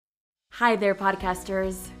Hi there,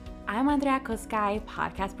 podcasters. I'm Andrea Koskai,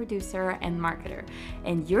 podcast producer and marketer,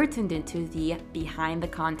 and you're tuned into the Behind the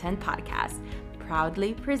Content podcast,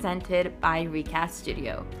 proudly presented by Recast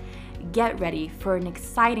Studio. Get ready for an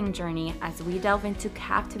exciting journey as we delve into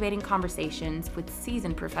captivating conversations with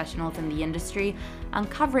seasoned professionals in the industry,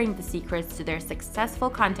 uncovering the secrets to their successful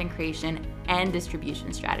content creation and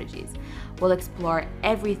distribution strategies. We'll explore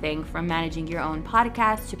everything from managing your own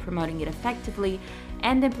podcast to promoting it effectively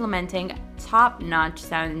and implementing top-notch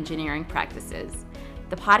sound engineering practices.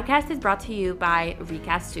 The podcast is brought to you by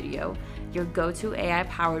Recast Studio, your go-to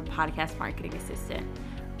AI-powered podcast marketing assistant.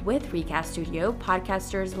 With Recast Studio,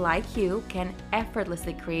 podcasters like you can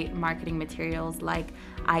effortlessly create marketing materials like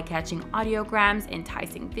eye-catching audiograms,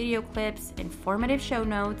 enticing video clips, informative show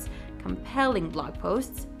notes, compelling blog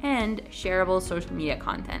posts, and shareable social media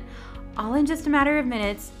content, all in just a matter of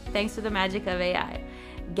minutes thanks to the magic of AI.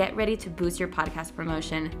 Get ready to boost your podcast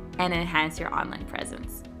promotion and enhance your online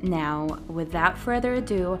presence. Now, without further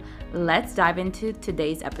ado, let's dive into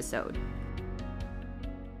today's episode.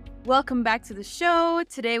 Welcome back to the show.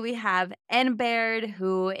 Today we have Anne Baird,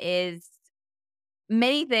 who is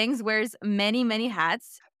many things, wears many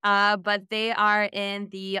hats, but they are in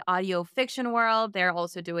the audio fiction world. They're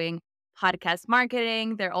also doing podcast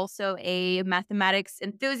marketing. They're also a mathematics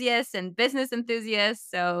enthusiast and business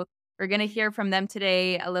enthusiast. So we're going to hear from them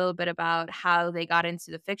today a little bit about how they got into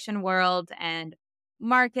the fiction world and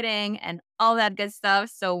marketing and all that good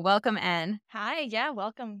stuff. So welcome, Anne. Hi,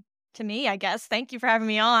 welcome to me, I guess. Thank you for having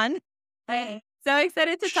me on. Hey. So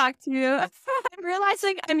excited to talk to you. I'm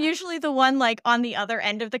realizing I'm usually the one like on the other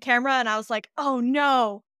end of the camera, and I was like, oh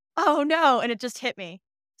no, and it just hit me.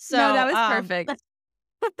 So No, that was perfect.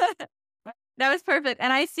 That was perfect.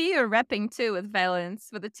 And I see you're repping too with Valence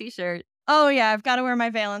with a t-shirt. Oh yeah, I've got to wear my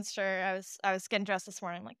Valence shirt. I was getting dressed this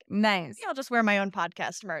morning. Like, Nice. I'll just wear my own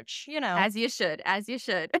podcast merch, As you should.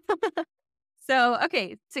 So,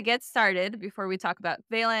 okay, to get started, before we talk about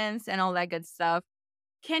Valence and all that good stuff,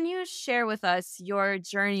 can you share with us your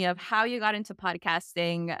journey of how you got into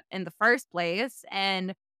podcasting in the first place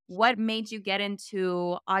and what made you get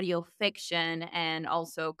into audio fiction and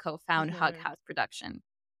also co-found Hug Mhm. House Production?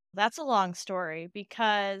 That's a long story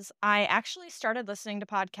because I actually started listening to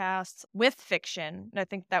podcasts with fiction. And I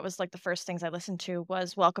think that was like the first things I listened to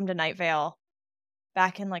was Welcome to Night Vale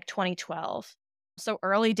back in like 2012. So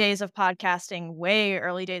early days of podcasting, way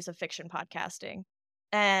early days of fiction podcasting.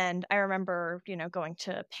 And I remember, going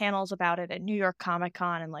to panels about it at New York Comic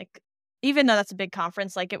Con and like, even though that's a big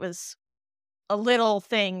conference, like it was a little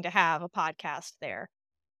thing to have a podcast there.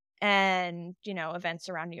 And, events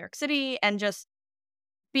around New York City and just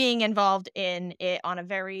being involved in it on a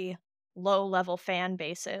very low level fan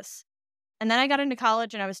basis. And then I got into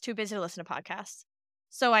college and I was too busy to listen to podcasts.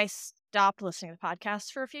 So I stopped listening to podcasts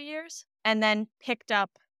for a few years and then picked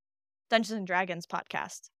up Dungeons and Dragons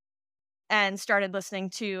podcast and started listening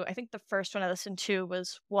to, I think the first one I listened to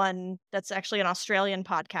was one that's actually an Australian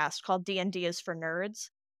podcast called D&D is for Nerds.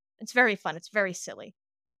 It's very fun. It's very silly.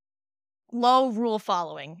 Low rule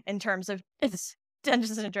following in terms of it's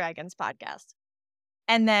Dungeons and Dragons podcast.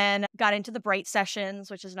 And then got into the Bright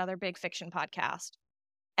Sessions, which is another big fiction podcast.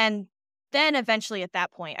 And then eventually at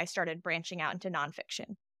that point, I started branching out into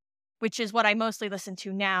nonfiction, which is what I mostly listen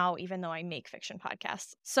to now, even though I make fiction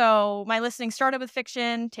podcasts. So my listening started with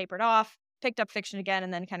fiction, tapered off, picked up fiction again,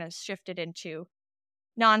 and then kind of shifted into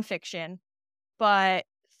nonfiction. But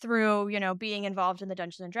through, being involved in the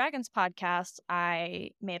Dungeons and Dragons podcast, I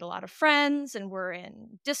made a lot of friends and we're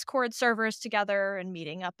in Discord servers together and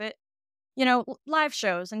meeting up at live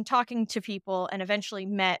shows and talking to people, and eventually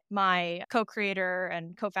met my co-creator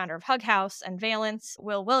and co-founder of Hug House and Valence,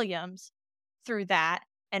 Will Williams, through that.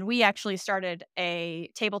 And we actually started a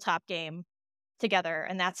tabletop game together,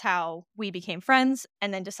 and that's how we became friends,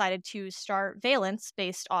 and then decided to start Valence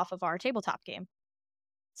based off of our tabletop game.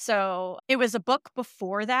 So it was a book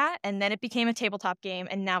before that, and then it became a tabletop game,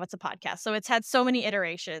 and now it's a podcast. So it's had so many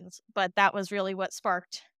iterations, but that was really what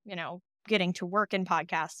sparked, getting to work in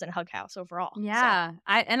podcasts and Hug House overall. Yeah.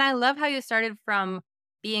 I love how you started from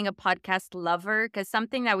being a podcast lover, because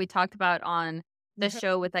something that we talked about on the Mhm.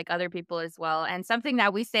 show with like other people as well, and something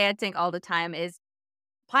that we say I think all the time is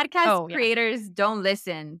podcast Oh, yeah. creators don't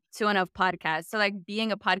listen to enough podcasts. So like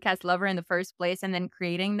being a podcast lover in the first place and then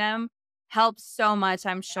creating them helps so much,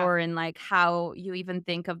 I'm Yeah. sure, in like how you even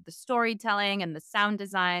think of the storytelling and the sound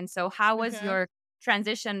design. So how was Mhm. your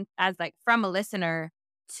transition as like from a listener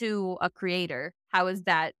to a creator? How was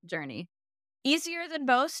that journey? Easier than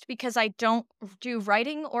most because I don't do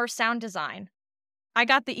writing or sound design. I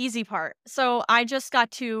got the easy part. So I just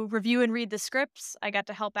got to review and read the scripts. I got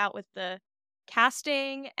to help out with the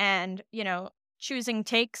casting and, choosing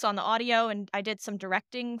takes on the audio. And I did some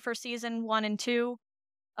directing for season 1 and 2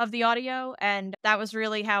 of the audio. And that was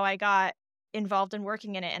really how I got involved in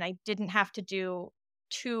working in it. And I didn't have to do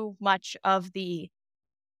too much of the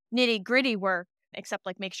nitty gritty work except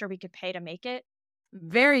like make sure we could pay to make it.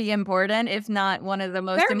 Very important, if not one of the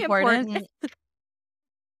most Very important. important.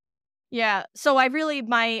 Yeah. So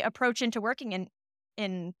my approach into working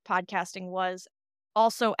in podcasting was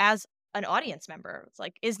also as an audience member. It's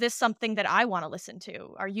like, is this something that I want to listen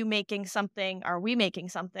to? Are we making something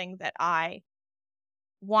that I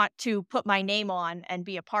want to put my name on and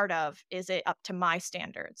be a part of? Is it up to my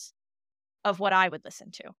standards of what I would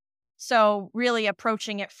listen to? So really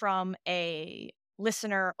approaching it from a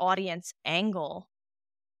listener audience angle,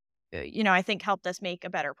 I think helped us make a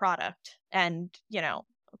better product. And,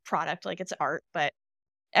 product like it's art, but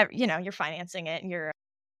you're financing it and you're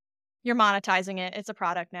monetizing it. It's a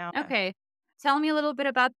product now. Okay. Tell me a little bit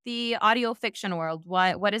about the audio fiction world.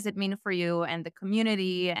 What does it mean for you and the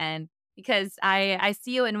community? And because I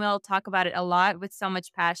see you and we'll talk about it a lot with so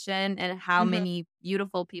much passion and how Mhm. many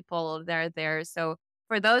beautiful people there are there. So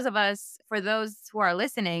for those who are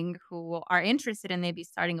listening who are interested in maybe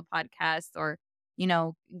starting a podcast or,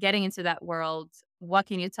 getting into that world, what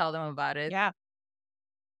can you tell them about it? Yeah.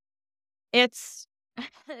 It's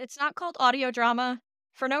it's not called audio drama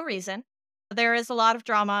for no reason. There is a lot of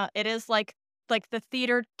drama. It is like the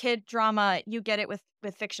theater kid drama, you get it with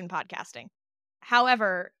fiction podcasting.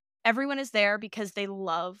 However, everyone is there because they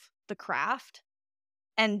love the craft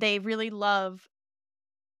and they really love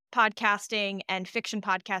podcasting and fiction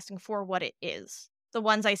podcasting for what it is. The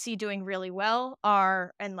ones I see doing really well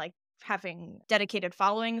are and like having dedicated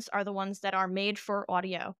followings are the ones that are made for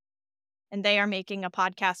audio and they are making a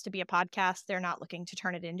podcast to be a podcast. They're not looking to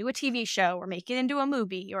turn it into a TV show or make it into a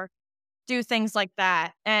movie or do things like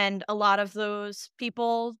that. And a lot of those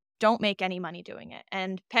people don't make any money doing it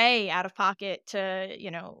and pay out of pocket to,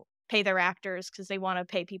 pay their actors because they want to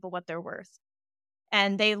pay people what they're worth.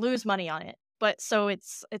 And they lose money on it. But so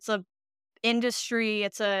it's a industry,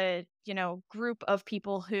 it's a, group of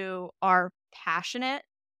people who are passionate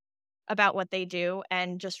about what they do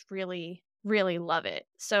and just really, really love it.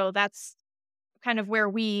 So that's kind of where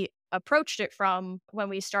we approached it from when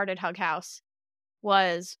we started Hug House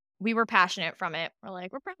was we were passionate from it. We're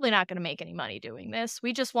like, we're probably not going to make any money doing this.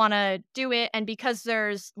 We just want to do it. And because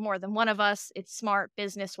there's more than one of us, it's smart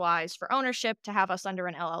business wise for ownership to have us under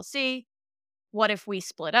an LLC. What if we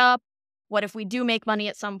split up? What if we do make money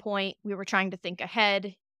at some point? We were trying to think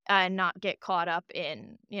ahead and not get caught up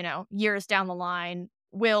in, years down the line.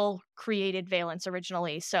 Will created Valence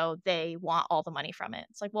originally, so they want all the money from it.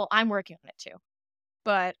 It's like, well, I'm working on it too.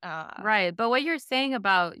 But Right. But what you're saying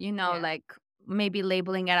about, yeah. like maybe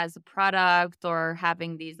labeling it as a product or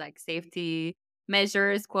having these like safety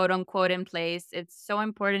measures, quote unquote, in place, it's so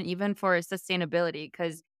important even for sustainability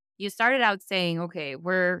because you started out saying, okay,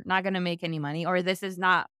 we're not going to make any money or this is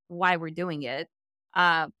not why we're doing it.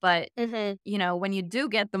 But Mhm. when you do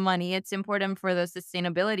get the money, it's important for the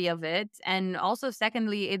sustainability of it. And also,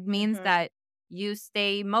 secondly, it means Mhm. that you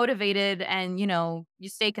stay motivated and, you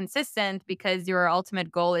stay consistent because your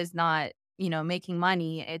ultimate goal is not, making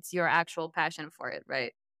money. It's your actual passion for it.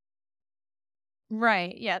 Right.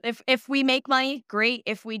 Right. Yeah. If we make money, great.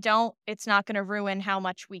 If we don't, it's not going to ruin how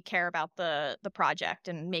much we care about the project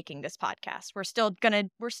and making this podcast. We're still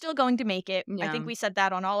going to make it. I think Yeah. we said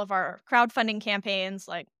that on all of our crowdfunding campaigns.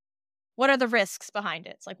 Like, what are the risks behind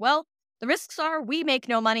it? It's like, well, the risks are we make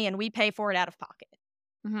no money and we pay for it out of pocket.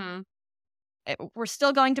 Hmm. We're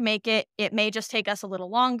still going to make it. It may just take us a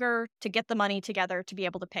little longer to get the money together to be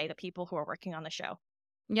able to pay the people who are working on the show.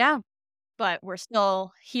 Yeah. But we're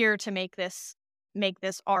still here to make this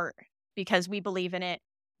art because we believe in it.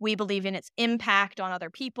 We believe in its impact on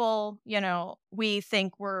other people. We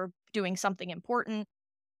think we're doing something important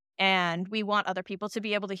and we want other people to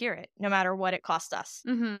be able to hear it no matter what it costs us.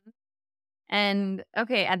 Hmm. And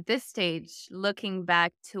okay, at this stage, looking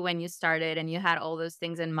back to when you started and you had all those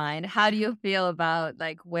things in mind, how do you feel about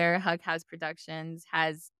like where Hug House Productions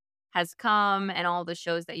has come and all the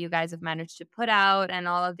shows that you guys have managed to put out and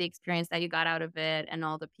all of the experience that you got out of it and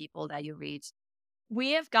all the people that you reached?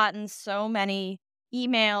 We have gotten so many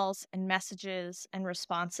emails and messages and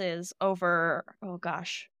responses over, oh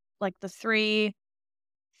gosh, like the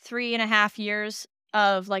 3.5 years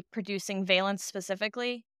of like producing Valence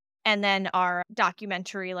specifically. And then our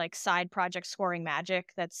documentary, like side project Scoring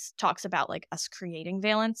Magic, that's talks about like us creating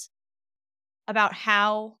Valence, about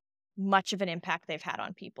how much of an impact they've had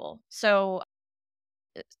on people. So,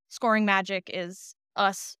 Scoring Magic is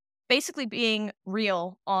us basically being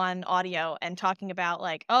real on audio and talking about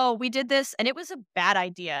like, oh, we did this and it was a bad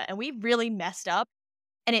idea and we really messed up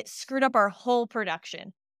and it screwed up our whole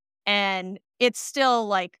production. And it's still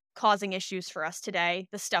like causing issues for us today,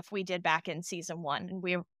 the stuff we did back in season 1. And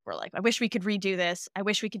we were like, I wish we could redo this. I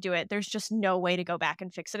wish we could do it. There's just no way to go back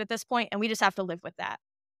and fix it at this point, and we just have to live with that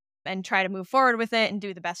and try to move forward with it and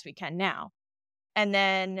do the best we can now. And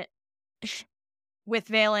then with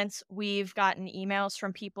Valence, we've gotten emails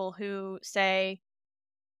from people who say,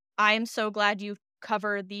 I am so glad you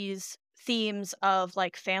covered these themes of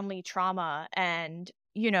like family trauma and,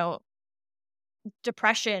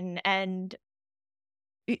 depression and,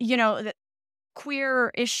 the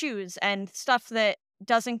queer issues and stuff that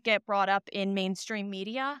doesn't get brought up in mainstream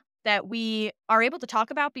media that we are able to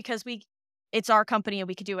talk about because it's our company and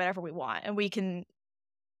we can do whatever we want and we can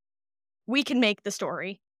make the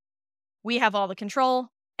story. We have all the control,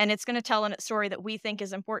 and it's going to tell a story that we think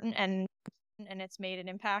is important, and it's made an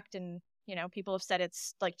impact, and people have said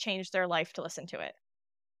it's like changed their life to listen to it.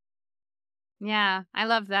 Yeah, I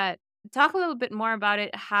love that. Talk a little bit more about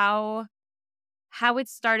it, how it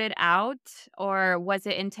started out, or was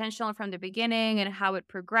it intentional from the beginning, and how it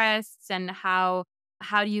progressed, and how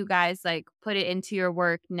do you guys like put it into your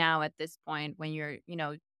work now at this point when you're,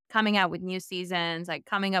 coming out with new seasons, like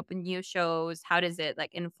coming up with new shows? How does it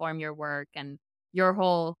like inform your work and your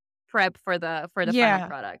whole prep for the final Yeah.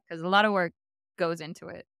 product? Because a lot of work goes into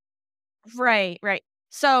it. Right, right.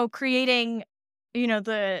 So creating,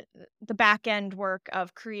 the back end work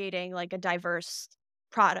of creating like a diverse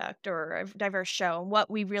product or a diverse show, and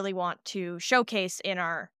what we really want to showcase in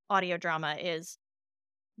our audio drama is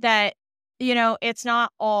that, it's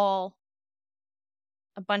not all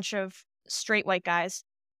a bunch of straight white guys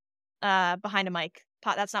behind a mic.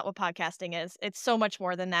 That's not what podcasting is. It's so much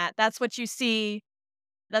more than that. That's what you see.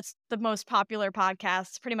 That's the most popular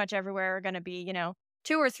podcasts pretty much everywhere are going to be,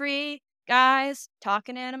 2 or 3 guys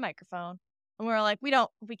talking in a microphone. And we're like, we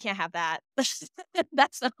can't have that.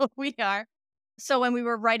 That's not what we are. So when we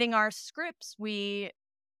were writing our scripts, we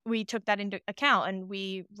took that into account and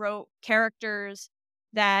we wrote characters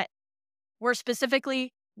that were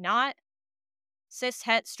specifically not cis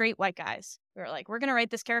het straight white guys. We were like, we're gonna write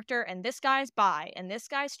this character and this guy's bi and this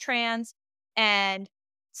guy's trans and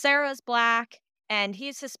Sarah's black and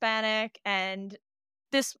he's Hispanic and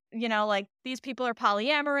this, like these people are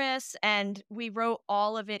polyamorous, and we wrote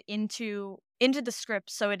all of it into the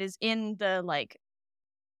script so it is in the like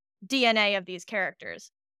DNA of these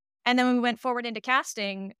characters. And then when we went forward into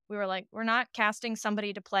casting, we were like, we're not casting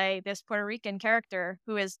somebody to play this Puerto Rican character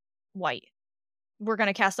who is white. We're going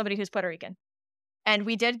to cast somebody who's Puerto Rican. And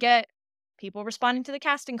we did get people responding to the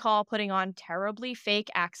casting call, putting on terribly fake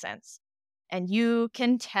accents. And you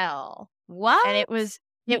can tell. What? And it was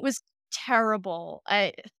terrible.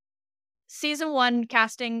 Season 1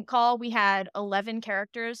 casting call, we had 11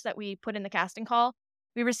 characters that we put in the casting call.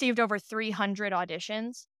 We received over 300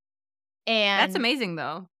 auditions. And that's amazing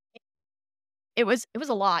though. It was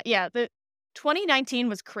a lot. Yeah, the 2019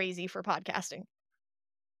 was crazy for podcasting.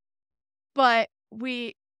 But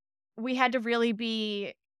we had to really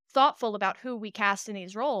be thoughtful about who we cast in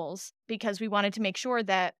these roles because we wanted to make sure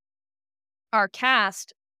that our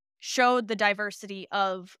cast showed the diversity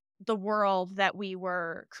of the world that we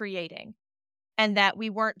were creating and that we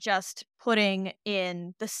weren't just putting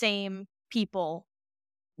in the same people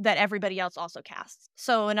that everybody else also casts.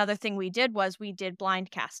 So another thing we did was we did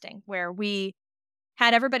blind casting where we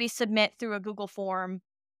had everybody submit through a Google form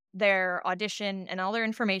their audition and all their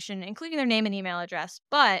information, including their name and email address,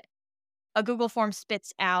 but a Google form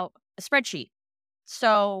spits out a spreadsheet.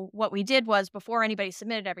 So what we did was before anybody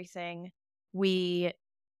submitted everything, we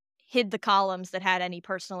hid the columns that had any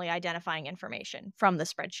personally identifying information from the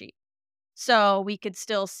spreadsheet. So we could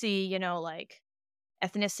still see, like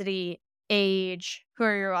ethnicity, age, who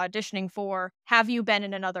are you auditioning for, have you been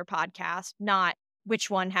in another podcast, not which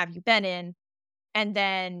one have you been in, and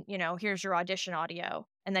then, here's your audition audio.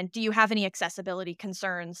 And then do you have any accessibility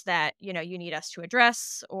concerns that, you need us to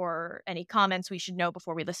address or any comments we should know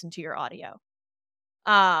before we listen to your audio?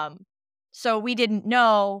 So we didn't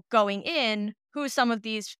know going in who some of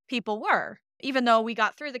these people were, even though we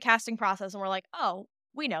got through the casting process and we're like, oh,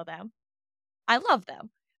 we know them. I love them.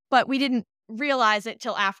 But we didn't realize it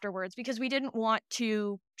till afterwards because we didn't want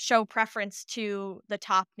to show preference to the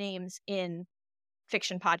top names in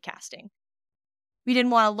fiction podcasting. We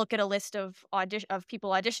didn't want to look at a list of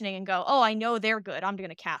people auditioning and go, oh, I know they're good, I'm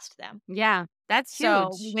going to cast them. Yeah, that's huge.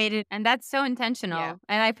 So we made it, and that's so intentional. Yeah.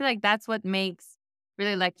 And I feel like that's what makes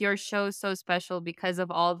really like your show so special because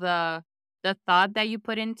of all the thought that you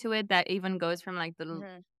put into it that even goes from like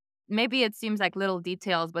the maybe it seems like little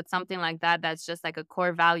details, but something like that that's just like a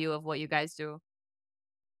core value of what you guys do.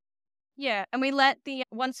 Yeah, and we let the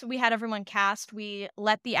once we had everyone cast, we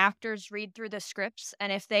let the actors read through the scripts,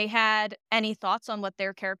 and if they had any thoughts on what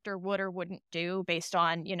their character would or wouldn't do based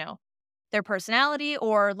on, their personality,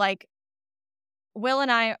 or like Will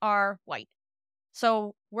and I are white.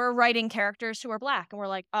 So we're writing characters who are black, and we're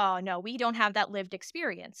like, "Oh, no, we don't have that lived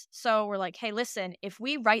experience." So we're like, "Hey, listen, if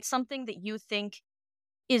we write something that you think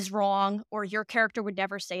is wrong or your character would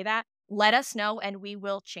never say that, let us know and we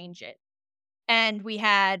will change it." And we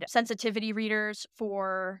had sensitivity readers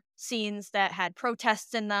for scenes that had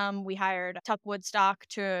protests in them. We hired Tuck Woodstock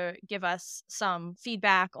to give us some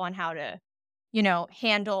feedback on how to,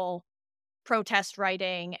 handle protest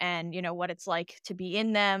writing and, what it's like to be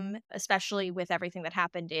in them, especially with everything that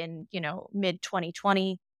happened in, mid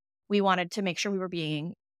 2020. We wanted to make sure we were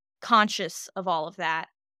being conscious of all of that.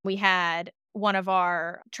 We had one of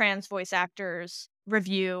our trans voice actors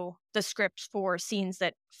review the scripts for scenes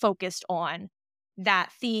that focused on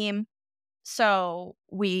that theme. So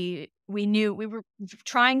we knew we were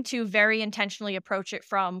trying to very intentionally approach it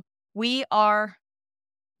from, we are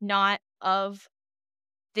not of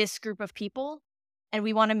this group of people, and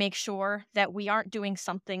we want to make sure that we aren't doing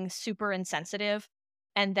something super insensitive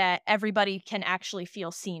and that everybody can actually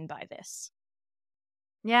feel seen by this.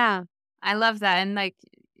 Yeah, I love that. And like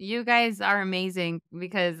you guys are amazing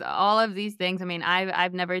because all of these things, I mean,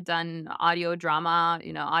 I've never done audio drama,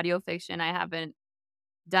 audio fiction. I haven't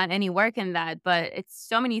done any work in that, but it's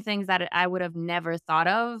so many things that I would have never thought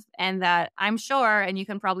of and that I'm sure, and you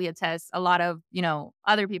can probably attest, a lot of,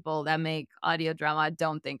 other people that make audio drama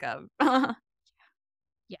don't think of.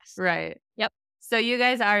 Yes. Right. Yep. So you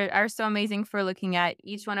guys are so amazing for looking at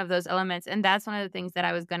each one of those elements, and that's one of the things that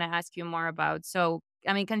I was gonna ask you more about. So,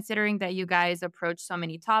 I mean, considering that you guys approach so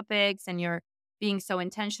many topics and you're being so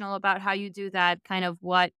intentional about how you do that, kind of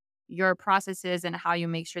what your process is and how you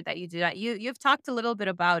make sure that you do that. You've talked a little bit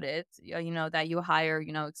about it, that you hire,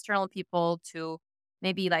 external people to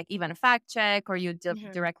maybe like even fact check or you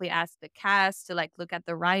Mhm. directly ask the cast to like look at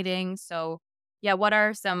the writing. So yeah, what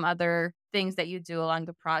are some other things that you do along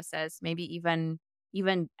the process? Maybe even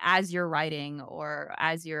as you're writing or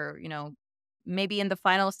as you're, maybe in the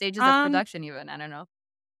final stages of Um, production even, I don't know.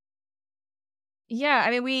 yeah,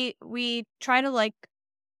 I mean, we try to like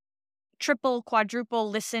triple, quadruple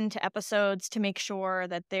listen to episodes to make sure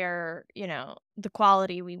that they're, the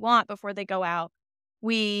quality we want before they go out.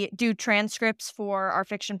 We do transcripts for our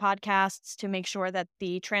fiction podcasts to make sure that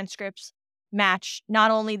the transcripts match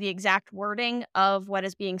not only the exact wording of what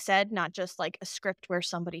is being said, not just like a script where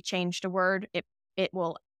somebody changed a word. It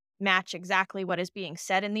will match exactly what is being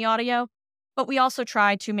said in the audio. But we also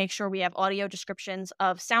try to make sure we have audio descriptions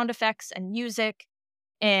of sound effects and music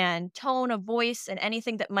and tone of voice and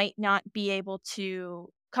anything that might not be able to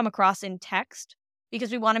come across in text,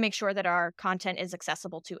 because we want to make sure that our content is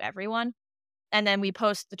accessible to everyone. And then we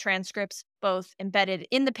post the transcripts both embedded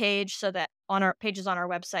in the page, so that on our pages on our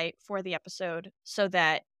website for the episode, so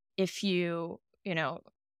that if you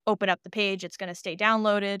open up the page, it's going to stay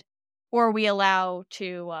downloaded, or we allow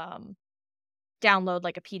to download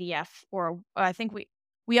like a PDF, or I think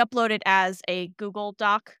we upload it as a Google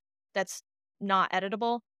Doc that's not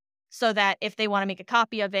editable, so that if they want to make a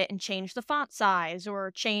copy of it and change the font size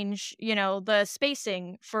or change, the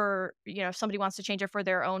spacing for, if somebody wants to change it for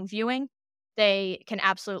their own viewing, they can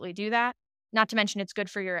absolutely do that. Not to mention it's good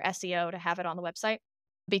for your SEO to have it on the website,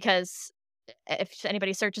 because if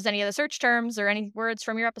anybody searches any of the search terms or any words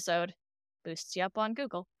from your episode, boosts you up on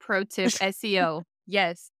Google. Pro tip SEO.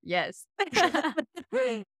 Yes, yes.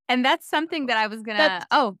 And that's something that I was gonna That's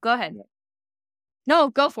oh, go ahead. No,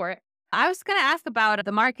 go for it. I was gonna ask about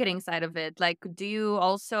the marketing side of it. Like, do you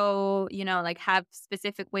also, like have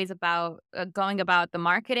specific ways about going about the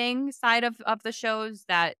marketing side of the shows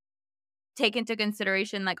that take into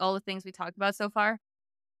consideration like all the things we talked about so far?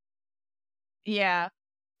 Yeah.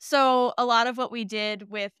 So a lot of what we did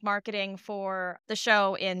with marketing for the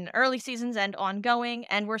show in early seasons and ongoing,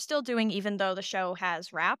 and we're still doing even though the show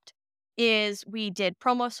has wrapped, is we did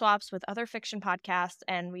promo swaps with other fiction podcasts,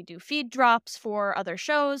 and we do feed drops for other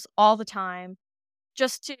shows all the time,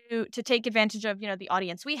 just to take advantage of, the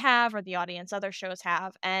audience we have or the audience other shows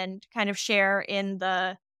have, and kind of share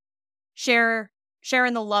share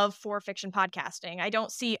in the love for fiction podcasting. I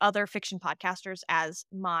don't see other fiction podcasters as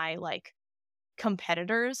my like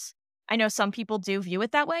competitors. I know some people do view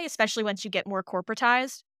it that way, especially once you get more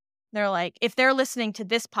corporatized. They're like, if they're listening to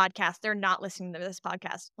this podcast, they're not listening to this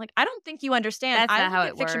podcast. Like, I don't think you understand. That's I not how look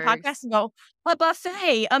it at fiction works. podcasts and go, a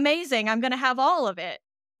buffet, amazing. I'm going to have all of it.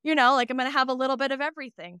 like I'm going to have a little bit of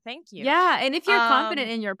everything. Thank you. Yeah, and if you're confident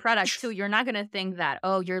Um, in your product too, you're not gonna think that,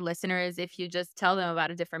 oh, your listeners, if you just tell them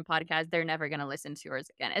about a different podcast, they're never gonna listen to yours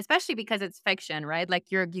again. Especially because it's fiction, right? Like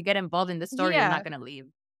you get involved in the story, you're not yeah, gonna leave.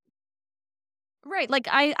 right. Like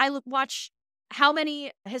watch how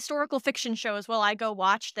many historical fiction shows will I go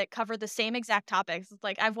watch that cover the same exact topics? It's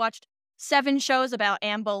like I've watched 7 shows about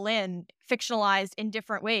Anne Boleyn fictionalized in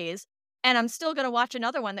different ways, and I'm still going to watch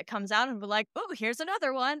another one that comes out and be like, "Oh, here's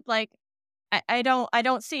another one." Like I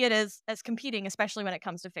don't see it as competing, especially when it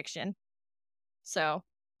comes to fiction. So,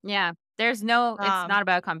 Yeah. It's um not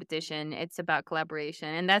about competition, it's about collaboration.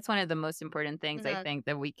 And that's one of the most important things I mhm, think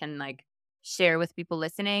that we can like share with people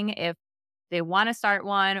listening. If they want to start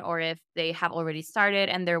one or if they have already started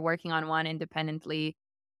and they're working on one independently,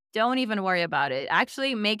 don't even worry about it.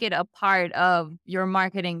 Actually make it a part of your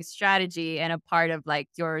marketing strategy and a part of like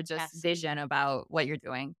your just yes. vision about what you're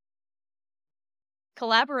doing.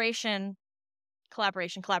 Collaboration,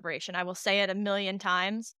 collaboration, collaboration. I will say it a million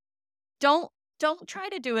times. Don't don't try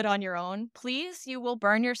to do it on your own. Please, you will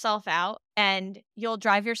burn yourself out and you'll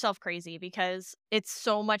drive yourself crazy because it's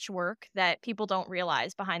so much work that people don't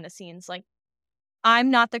realize behind the scenes. Like I'm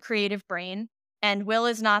not the creative brain and Will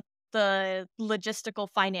is not the logistical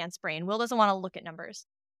finance brain. Will doesn't want to look at numbers.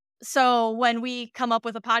 So when we come up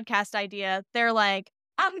with a podcast idea, they're like,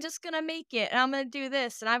 I'm just going to make it and I'm going to do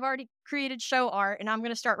this. And I've already created show art and I'm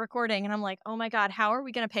going to start recording. And I'm like, oh my God, how are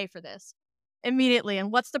we going to pay for this immediately?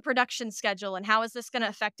 And what's the production schedule? And how is this going to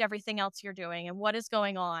affect everything else you're doing? And what is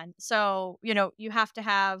going on? So, you have to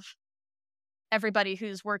have everybody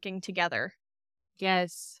who's working together.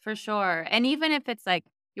 Yes, for sure. And even if it's like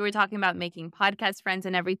you were talking about making podcast friends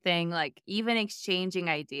and everything, like even exchanging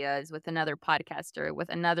ideas with another podcaster, with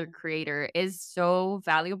another creator is so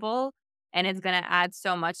valuable and it's going to add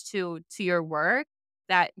so much to your work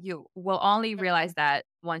that you will only realize that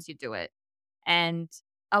once you do it. And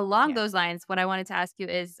along Yeah. those lines, what I wanted to ask you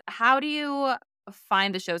is how do you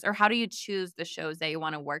find the shows or how do you choose the shows that you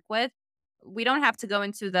want to work with? We don't have to go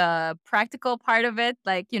into the practical part of it,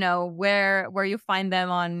 like, where you find them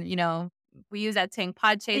on, we use that thing,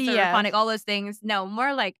 Podchaser, Yeah. Phonic, all those things. No,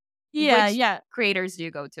 more like Yeah. which Yeah. creators do you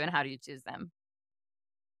go to and how do you choose them?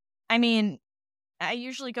 I mean, I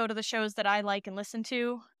usually go to the shows that I like and listen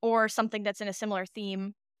to, or something that's in a similar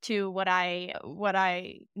theme to what I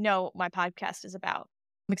know my podcast is about,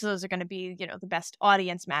 because those are going to be, the best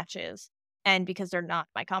audience matches. And because they're not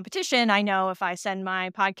my competition, I know if I send my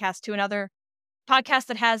podcast to another podcast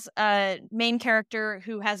that has a main character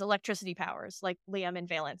who has electricity powers, like Liam in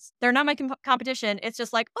Valence, they're not my competition. It's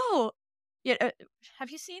just like, oh, yeah, have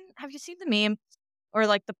you seen the meme or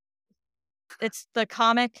like it's the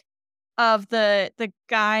comic of the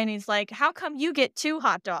guy, and he's like, "How come you get 2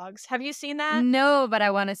 hot dogs?" Have you seen that? No, but I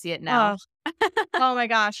want to see it now. Oh, oh my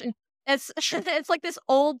gosh, and it's it's like this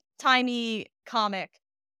old-timey comic,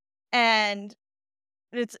 and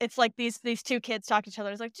it's like these 2 kids talk to each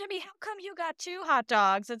other. It's like, "Jimmy, how come you got 2 hot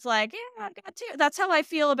dogs?" It's like, "Yeah, I got 2." That's how I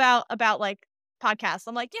feel about, like, podcasts.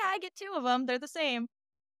 I'm like, "Yeah, I get 2 of them. They're the same."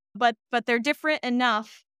 But they're different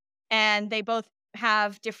enough, and they both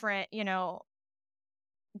have different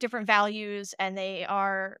values, and they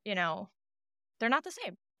are, they're not the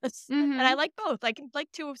same. And I Mhm. like both. I can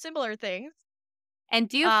like 2 similar things. And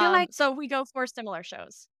do you feel like So we go for similar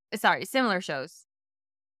shows. sorry, similar shows?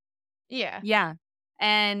 Yeah. Yeah.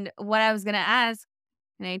 And what I was going to ask,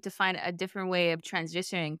 and I need to find a different way of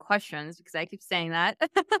transitioning questions because I keep saying that.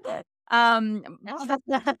 um,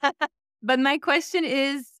 but my question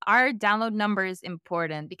is, are download numbers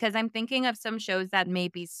important? Because I'm thinking of some shows that may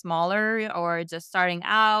be smaller or just starting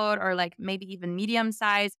out or like maybe even medium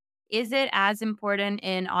size. Is it as important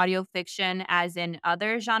in audio fiction as in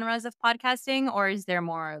other genres of podcasting, or is there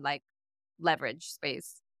more like leverage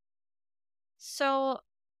space? So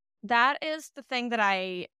that is the thing that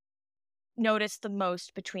I notice the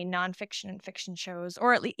most between nonfiction and fiction shows,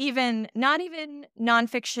 or at least even not even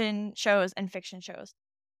nonfiction shows and fiction shows.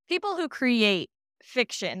 People who create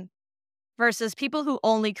fiction versus people who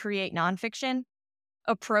only create nonfiction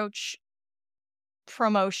approach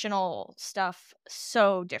promotional stuff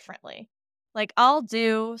so differently. Like I'll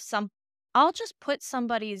just put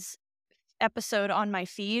somebody's episode on my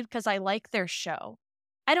feed because I like their show.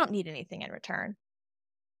 I don't need anything in return.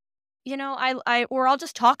 Or I'll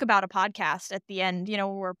just talk about a podcast at the end, when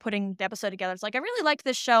we're putting the episode together. It's like, I really like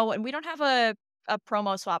this show and we don't have a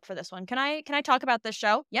promo swap for this one. Can I talk about this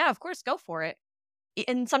show? Yeah, of course, go for it.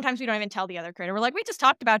 And sometimes we don't even tell the other creator. We're like, we just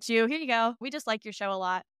talked about you. Here you go. We just like your show a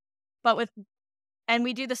lot. But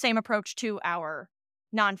we do the same approach to our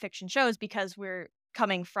nonfiction shows because we're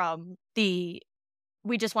coming from we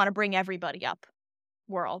just want to bring everybody up.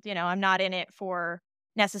 world. I'm not in it for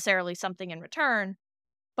necessarily something in return,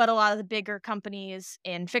 but a lot of the bigger companies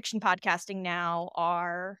in fiction podcasting now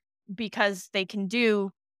are, because they can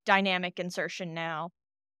do dynamic insertion now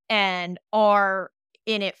and are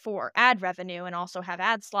in it for ad revenue and also have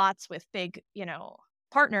ad slots with big,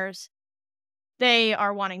 partners. They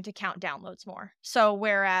are wanting to count downloads more. So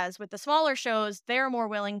whereas with the smaller shows, they're more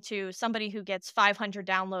willing to, somebody who gets 500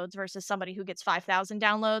 downloads versus somebody who gets 5,000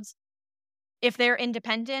 downloads, if they're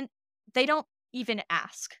independent, they don't even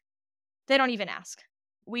ask. They don't even ask.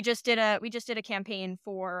 We just did a campaign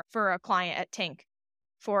for a client at Tink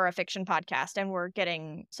for a fiction podcast, and we're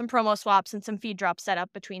getting some promo swaps and some feed drops set up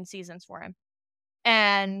between seasons for him.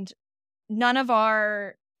 And none of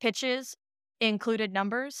our pitches included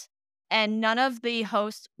numbers, and none of the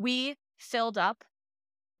hosts, we filled up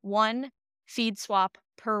one feed swap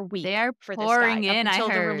per week. They are for pouring this guy in, up I until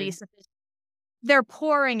the heard. release of his. They're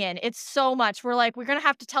pouring in. It's so much. We're like, we're gonna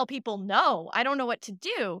have to tell people no. I don't know what to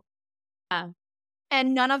do. Yeah.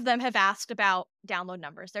 And none of them have asked about download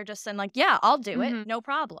numbers. They're just saying like, yeah, I'll do Mhm. it. No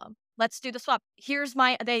problem. Let's do the swap. Here's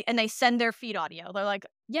they send their feed audio. They're like,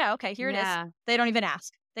 yeah, okay, here it is. Yeah, They don't even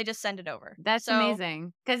ask. They just send it over. that's So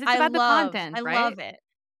amazing because it's I about the love content, I right? love it.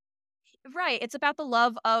 Right. It's about the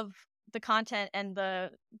love of the content and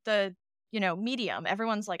the medium.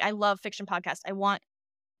 Everyone's like, I love fiction podcasts. I want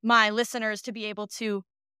my listeners to be able to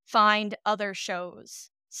find other shows.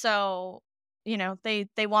 So, they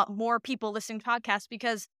want more people listening to podcasts,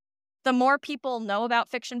 because the more people know about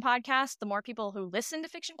fiction podcasts, the more people who listen to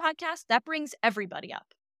fiction podcasts, that brings everybody up.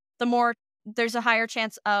 The more there's a higher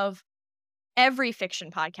chance of every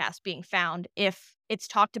fiction podcast being found if it's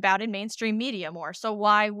talked about in mainstream media more. So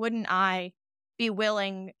why wouldn't I be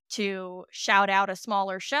willing to shout out a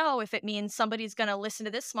smaller show if it means somebody's going to listen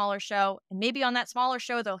to this smaller show, and maybe on that smaller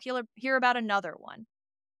show they'll hear about another one.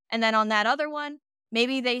 And then on that other one,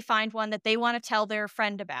 maybe they find one that they want to tell their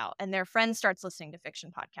friend about, and their friend starts listening to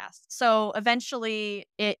fiction podcasts. So eventually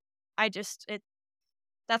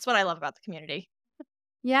that's what I love about the community.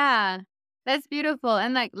 Yeah, that's beautiful.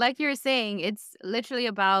 And like you're saying, it's literally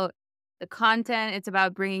about the content. It's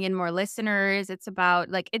about bringing in more listeners. It's about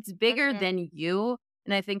like it's bigger Mhm. than you.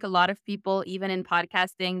 And I think a lot of people, even in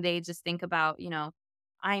podcasting, they just think about,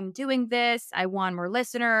 I'm doing this. I want more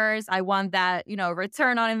listeners. I want that,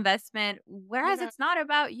 return on investment. Whereas Mhm. it's not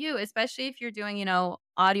about you, especially if you're doing,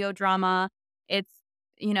 audio drama. It's,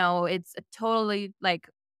 it's a totally like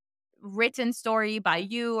written story by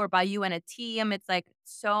you or by you and a team. It's like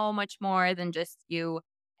so much more than just you.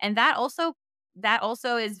 And that also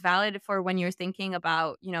is valid for when you're thinking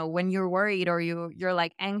about, when you're worried or you're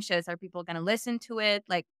like anxious, are people going to listen to it?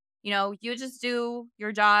 Like, you just do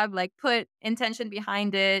your job, like put intention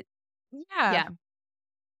behind it. Yeah. Yeah.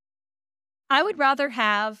 I would rather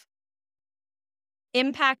have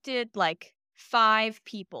impacted like 5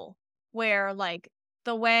 people, where like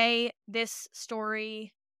the way this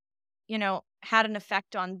story, had an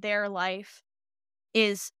effect on their life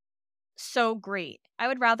is so great. I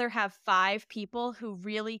would rather have 5 people who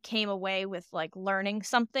really came away with like learning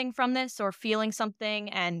something from this or feeling something,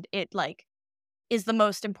 and it like is the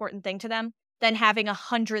most important thing to them, than having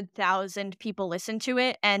 100,000 people listen to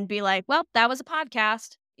it and be like, well, that was a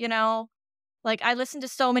podcast. Like, I listen to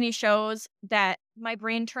so many shows that my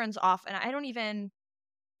brain turns off, and I don't even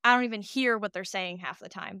hear what they're saying half the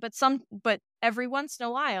time. But every once in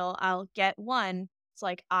a while I'll get one. It's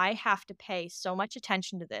like, I have to pay so much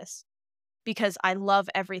attention to this because I love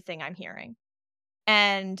everything I'm hearing.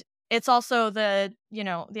 And it's also the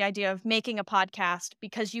idea of making a podcast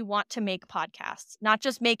because you want to make podcasts, not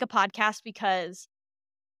just make a podcast because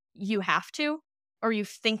you have to or you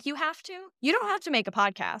think you have to. You don't have to make a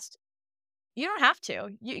podcast. You don't have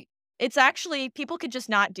to. It's actually, people could just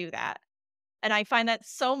not do that. And I find that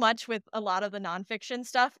so much with a lot of the nonfiction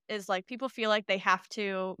stuff is like people feel like they have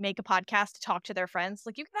to make a podcast to talk to their friends.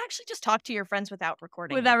 Like, you can actually just talk to your friends without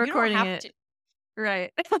recording it. Without You don't recording have it. to.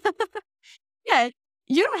 Right. Yeah,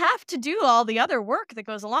 you don't have to do all the other work that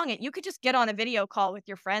goes along it. You could just get on a video call with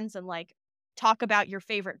your friends and like talk about your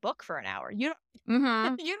favorite book for an hour. You don't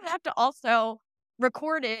Hmm. you don't have to also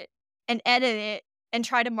record it and edit it and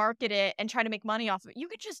try to market it and try to make money off of it. You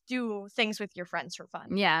could just do things with your friends for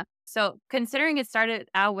fun. Yeah. So considering it started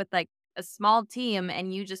out with like a small team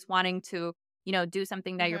and you just wanting to, do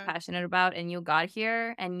something that you're Mhm. passionate about and you got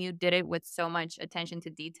here and you did it with so much attention to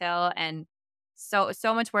detail and so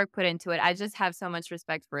much work put into it. I just have so much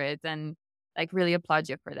respect for it and like really applaud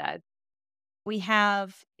you for that. We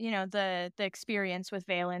have, the experience with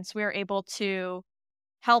Valence. We're able to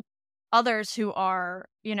help others who are,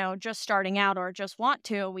 just starting out or just want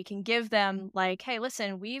to. We can give them like, hey,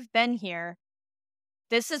 listen, we've been here.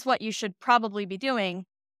 this is what you should probably be doing.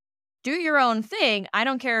 Do your own thing. I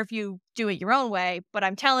don't care if you do it your own way, but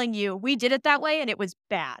I'm telling you, we did it that way and it was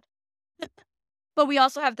bad. But we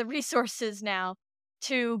also have the resources now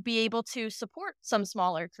to be able to support some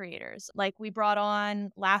smaller creators. Like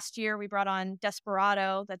last year, we brought on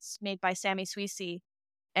Desperado, that's made by Sammy Sweezy,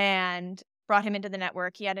 and brought him into the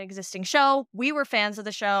network. He had an existing show. We were fans of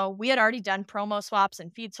the show. We had already done promo swaps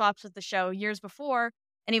and feed swaps with the show years before,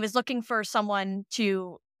 and he was looking for someone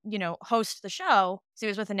to, host the show. So he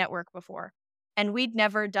was with a network before. And we'd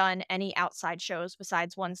never done any outside shows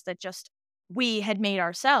besides ones that just we had made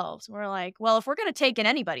ourselves. We're like, well, if we're going to take in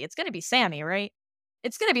anybody, it's going to be Sammy, right?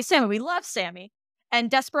 It's going to be Sammy. We love Sammy. And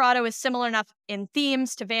Desperado is similar enough in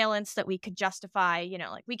themes to Valence that we could justify,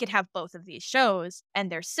 like we could have both of these shows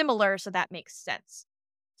and they're similar. So that makes sense.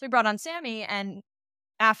 So we brought on Sammy, and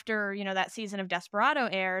after, that season of Desperado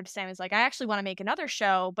aired, Sammy's like, I actually want to make another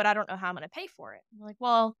show, but I don't know how I'm going to pay for it. I'm like,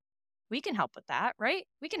 well, we can help with that, right?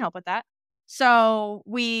 We can help with that. So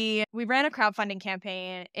we ran a crowdfunding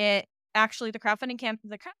campaign. The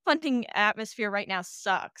crowdfunding atmosphere right now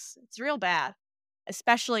sucks. It's real bad,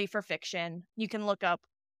 especially for fiction. You can look up,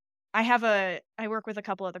 I work with a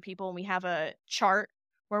couple other people, and we have a chart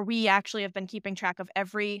where we actually have been keeping track of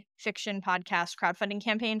every fiction podcast crowdfunding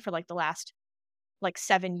campaign for the last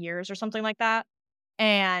 7 years or something like that.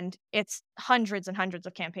 And it's hundreds and hundreds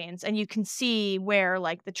of campaigns. And you can see where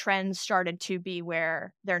the trends started to be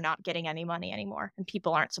where they're not getting any money anymore and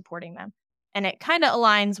people aren't supporting them. And it kind of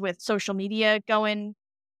aligns with social media going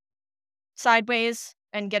sideways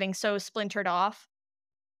and getting so splintered off.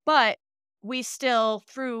 But we still,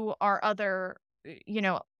 through our other,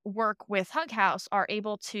 work with Hug House, are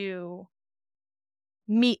able to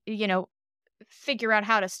figure out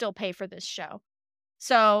how to still pay for this show.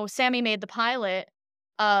 So Sammy made the pilot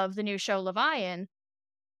of the new show Levian.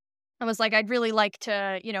 I was like, I'd really like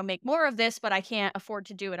to, make more of this, but I can't afford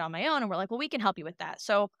to do it on my own. And we're like, well, we can help you with that.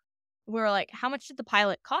 So we were like, how much did the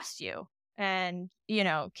pilot cost you? And,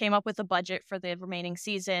 came up with a budget for the remaining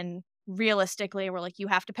season. Realistically, we're like, you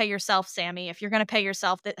have to pay yourself, Sammy. If you're going to pay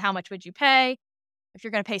yourself, how much would you pay? If you're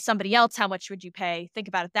going to pay somebody else, how much would you pay? Think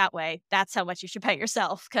about it that way. That's how much you should pay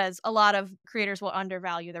yourself, because a lot of creators will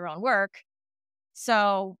undervalue their own work.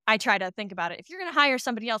 So I try to think about it. If you're going to hire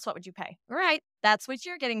somebody else, what would you pay? All right. That's what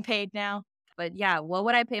you're getting paid now. But yeah, what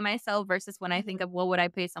would I pay myself versus when I think of what would I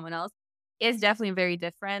pay someone else is definitely very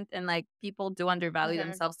different. And people do undervalue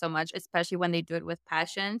themselves so much, especially when they do it with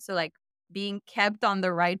passion. So being kept on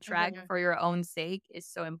the right track for your own sake is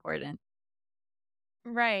so important.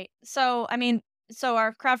 Right. So, so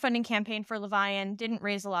our crowdfunding campaign for Levian didn't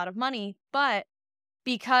raise a lot of money, but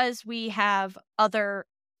because we have other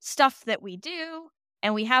stuff that we do,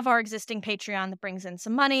 and we have our existing Patreon that brings in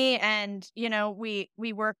some money, and, we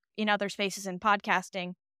work in other spaces in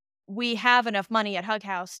podcasting, we have enough money at Hug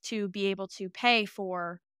House to be able to pay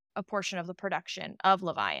for a portion of the production of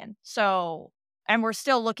Levian. So, and we're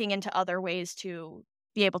still looking into other ways to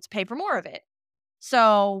be able to pay for more of it.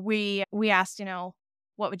 So we asked,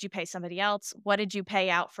 what would you pay somebody else? What did you pay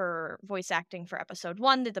out for voice acting for episode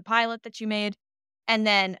 1, the pilot that you made? And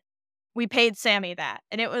then we paid Sammy that.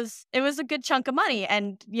 And it was a good chunk of money,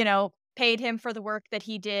 and, paid him for the work that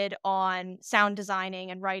he did on sound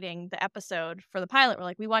designing and writing the episode for the pilot. We're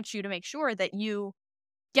like, we want you to make sure that you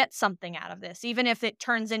get something out of this. Even if it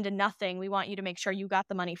turns into nothing, we want you to make sure you got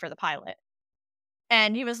the money for the pilot.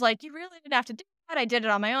 And he was like, you really didn't have to do that. I did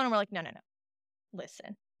it on my own. And we're like, no.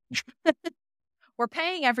 Listen. We're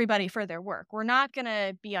paying everybody for their work. We're not going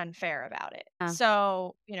to be unfair about it.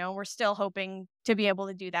 So, we're still hoping to be able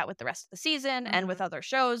to do that with the rest of the season and with other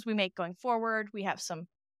shows we make going forward. We have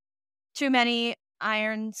too many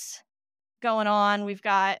irons going on. We've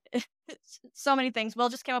got so many things. Will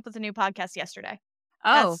just came up with a new podcast yesterday.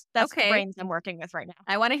 Oh, that's okay. the brains I'm working with right now.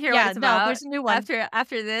 I want to hear what it's about. There's a new one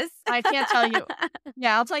after this. I can't tell you.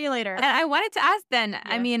 Yeah, I'll tell you later. And I wanted to ask then,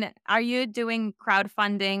 are you doing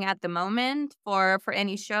crowdfunding at the moment for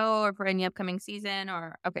any show or for any upcoming season,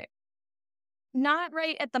 or okay? Not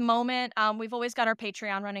right at the moment. We've always got our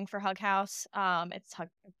Patreon running for Hug House. It's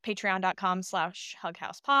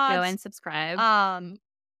patreon.com/HugHousePods. Go and subscribe. Go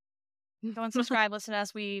and subscribe. Listen to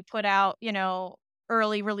us. We put out,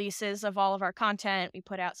 early releases of all of our content. We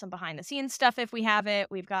put out some behind the scenes stuff if we have it.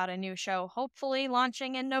 We've got a new show hopefully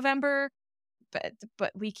launching in November, but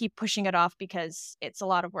we keep pushing it off because it's a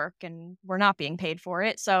lot of work and we're not being paid for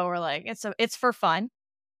it. So we're like, it's for fun.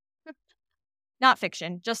 Not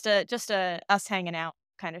fiction, just a us hanging out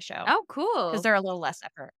kind of show. Oh, cool. Because they're a little less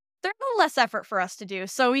effort. They're a little less effort for us to do.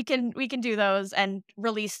 So we can do those and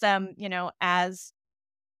release them, as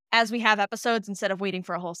as we have episodes instead of waiting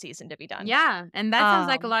for a whole season to be done. Yeah, and that sounds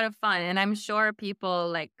like a lot of fun, and I'm sure people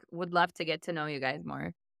like would love to get to know you guys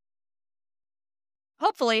more.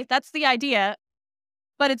 Hopefully, that's the idea.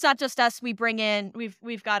 But it's not just us. We've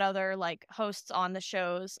got other like hosts on the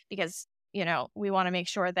shows because, we want to make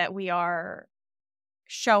sure that we are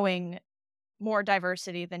showing more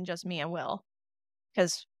diversity than just me and Will,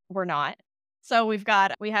 because we're not. So we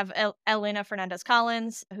have Elena Fernandez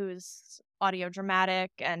Collins, who's audio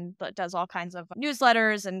dramatic and does all kinds of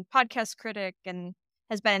newsletters and podcast critic and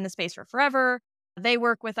has been in the space for forever. They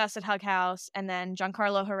work with us at Hug House. And then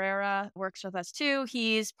Giancarlo Herrera works with us too.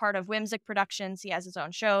 He's part of Whimsic Productions. He has his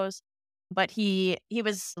own shows. But he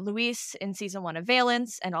was Luis in season 1 of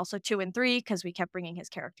Valence and also 2 and 3 because we kept bringing his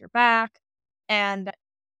character back. And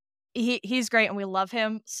he's great and we love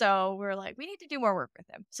him. So we're like, we need to do more work with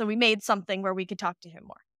him. So we made something where we could talk to him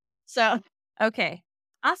more. So, okay.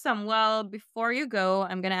 Awesome. Well, before you go,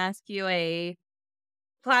 I'm going to ask you a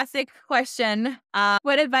classic question.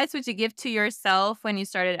 What advice would you give to yourself when you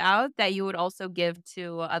started out that you would also give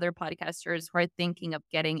to other podcasters who are thinking of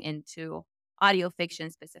getting into audio fiction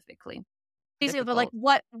specifically? Basically, but like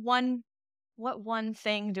what one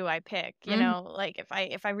thing do I pick? Like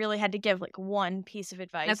if I really had to give like one piece of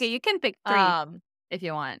advice. Okay, you can pick 3 if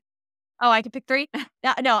you want. Oh, I can pick 3?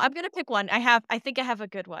 No, I'm going to pick one. I think I have a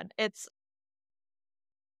good one. It's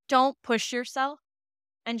don't push yourself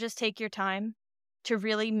and just take your time to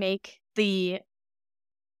really make the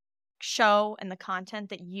show and the content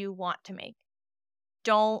that you want to make.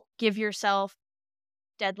 Don't give yourself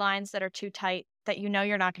deadlines that are too tight that you're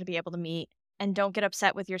not going to be able to meet. And don't get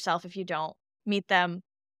upset with yourself if you don't meet them.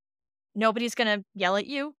 Nobody's going to yell at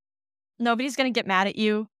you. Nobody's going to get mad at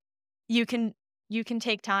you. You can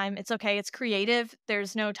take time. It's okay. It's creative.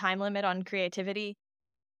 There's no time limit on creativity.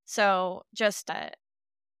 So just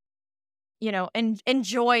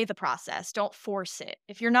enjoy the process. Don't force it.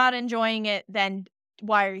 If you're not enjoying it, then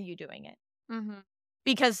why are you doing it? Mm-hmm.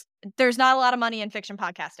 Because there's not a lot of money in fiction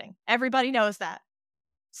podcasting. Everybody knows that.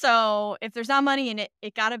 So if there's not money in it,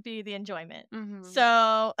 it got to be the enjoyment. Mm-hmm.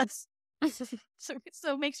 So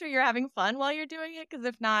make sure you're having fun while you're doing it. Because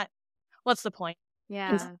if not, what's the point?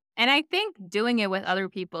 Yeah. And I think doing it with other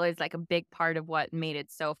people is like a big part of what made it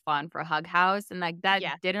so fun for Hug House. And like that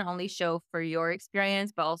didn't only show for your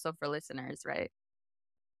experience, but also for listeners, right?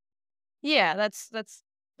 Yeah, that's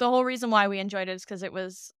the whole reason why we enjoyed it is because it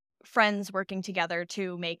was friends working together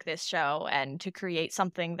to make this show and to create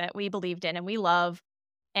something that we believed in and we love.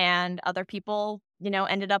 And other people,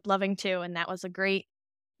 ended up loving too. And that was a great,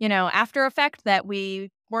 after effect that we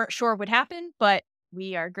weren't sure would happen, but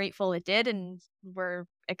we are grateful it did. And we're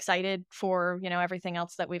excited for, everything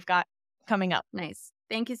else that we've got coming up. Nice.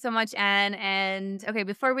 Thank you so much, Anne. And okay,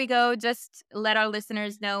 before we go, just let our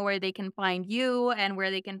listeners know where they can find you and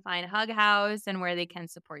where they can find Hug House and where they can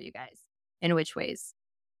support you guys. In which ways?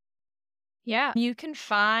 Yeah, you can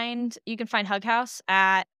find Hug House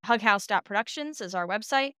at hughouse.productions is our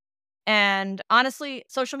website. And honestly,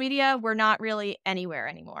 social media, we're not really anywhere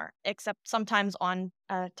anymore, except sometimes on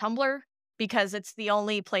Tumblr, because it's the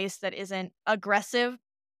only place that isn't aggressive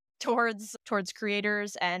towards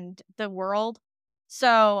creators and the world.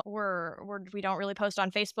 So we don't really post on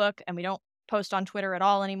Facebook and we don't post on Twitter at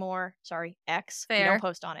all anymore. Sorry, X. Fair. We don't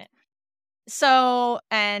post on it. So,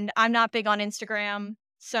 and I'm not big on Instagram.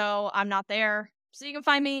 So I'm not there. So you can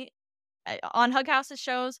find me on Hug House's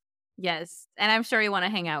shows. Yes. And I'm sure you want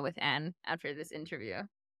to hang out with Anne after this interview.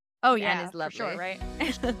 Oh, yeah. Anne is lovely. For sure, right?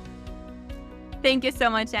 Thank you so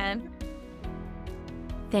much, Anne.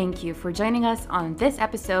 Thank you for joining us on this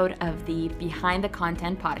episode of the Behind the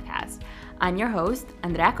Content podcast. I'm your host,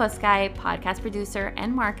 Andrea Koskay, podcast producer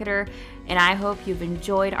and marketer, and I hope you've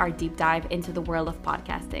enjoyed our deep dive into the world of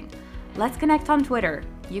podcasting. Let's connect on Twitter.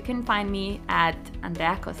 You can find me at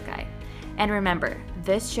Andrea Koskay. And remember,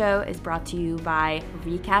 this show is brought to you by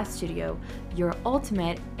Recast Studio, your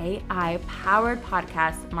ultimate AI-powered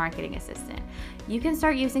podcast marketing assistant. You can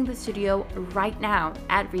start using the studio right now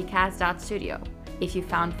at recast.studio. If you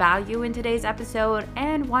found value in today's episode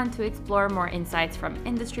and want to explore more insights from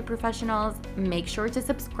industry professionals, make sure to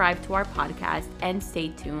subscribe to our podcast and stay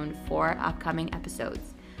tuned for upcoming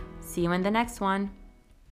episodes. See you in the next one.